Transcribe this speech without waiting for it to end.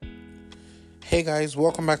Hey guys,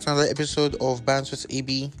 welcome back to another episode of Bands with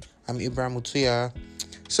AB. I'm Ibrahim Mutuya.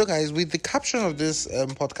 So guys, with the caption of this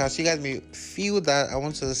podcast, you guys may feel that I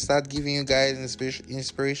want to start giving you guys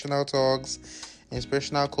inspirational talks,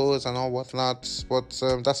 inspirational quotes and all whatnot, but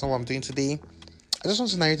that's not what I'm doing today. I just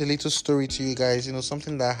want to narrate a little story to you guys,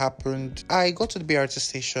 something that happened. I got to the BRT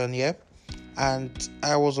station, yeah, and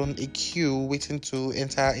I was on a queue waiting to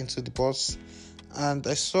enter into the bus, and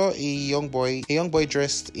I saw a young boy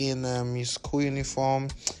dressed in his school uniform.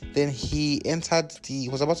 Then he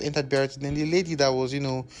was about to enter the barracks. Then the lady that was,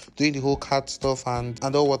 doing the whole card stuff and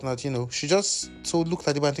all whatnot, she just so looked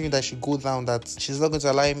at the boy thinking that she go down, that she's not going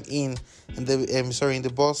to allow him in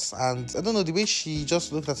the bus. And I don't know, the way she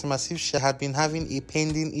just looked at him as if she had been having a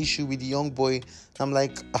pending issue with the young boy. I'm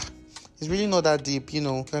like, it's really not that deep,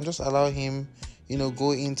 you can just allow him,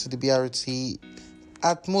 go into the BRT.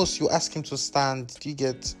 At most, you ask him to stand. Do you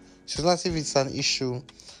get? She's not as if it's an issue.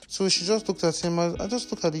 So she just looked at him. I just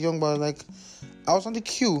looked at the young boy, like, I was on the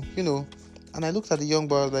queue, and I looked at the young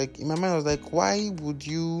boy, like, in my mind, I was like, why would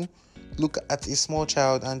you look at a small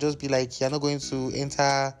child and just be like, you're not going to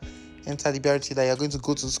enter the BRT, that you're going to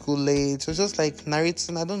go to school late? So just like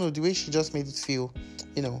narrating, I don't know, the way she just made it feel,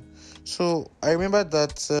 you know. So I remember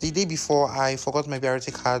that the day before, I forgot my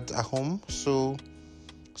BRT card at home. So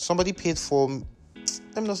somebody paid for,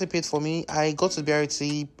 let me not say paid for me. I got to the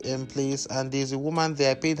BRT place, and there's a woman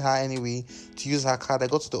there. I paid her anyway to use her card. I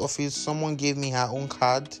got to the office. Someone gave me her own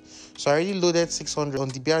card. So I already loaded 600 on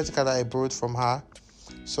the BRT card that I borrowed from her.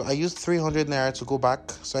 So I used 300 naira to go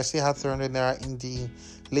back. So I still had 300 naira in the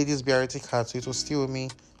ladies' BRT card. So it was still with me.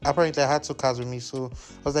 Apparently, I had two cards with me. So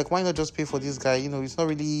I was like, why not just pay for this guy? It's not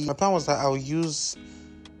really. My plan was that I'll use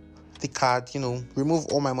the card, remove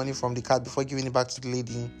all my money from the card before giving it back to the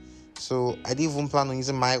lady. So I didn't even plan on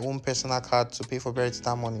using my own personal card to pay for BRT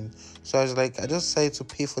that morning. So I was like, I just decided to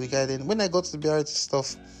pay for the guy. Then when I got to the BRT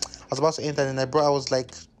stuff, I was about to enter, and I was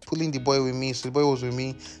like pulling the boy with me. So the boy was with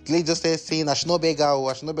me. The lady just started saying, I should not beg her.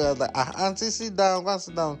 I should not beg her. I was like, auntie, sit down, go and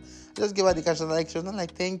sit down. I just gave her the cash. She was not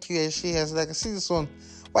like, thank you. And she was like, I see this one.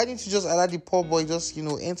 Why didn't you just allow the poor boy just,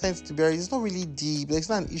 enter into the BRT? It's not really deep. It's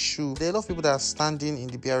not an issue. There are a lot of people that are standing in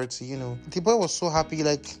the BRT. The boy was so happy,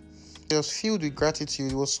 like, he was filled with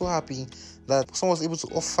gratitude. He was so happy that someone was able to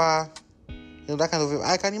offer, that kind of.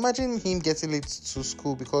 I can imagine him getting late to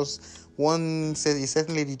school because one said a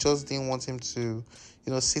certain lady just didn't want him to,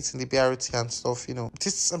 sit in the BRT and stuff.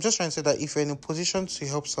 I'm just trying to say that if you're in a position to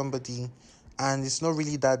help somebody, and it's not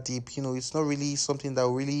really that deep, it's not really something that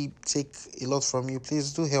will really take a lot from you,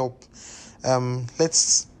 please do help.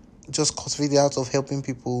 Let's just cultivate the art of helping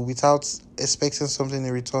people without expecting something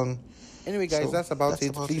in return. Anyway, guys, that's about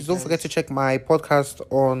it. Please don't forget to check my podcast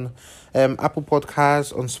on Apple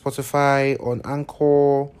Podcasts, on Spotify, on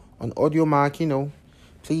Anchor, on AudioMark.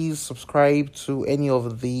 Please subscribe to any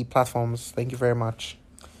of the platforms. Thank you very much.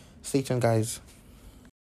 Stay tuned, guys.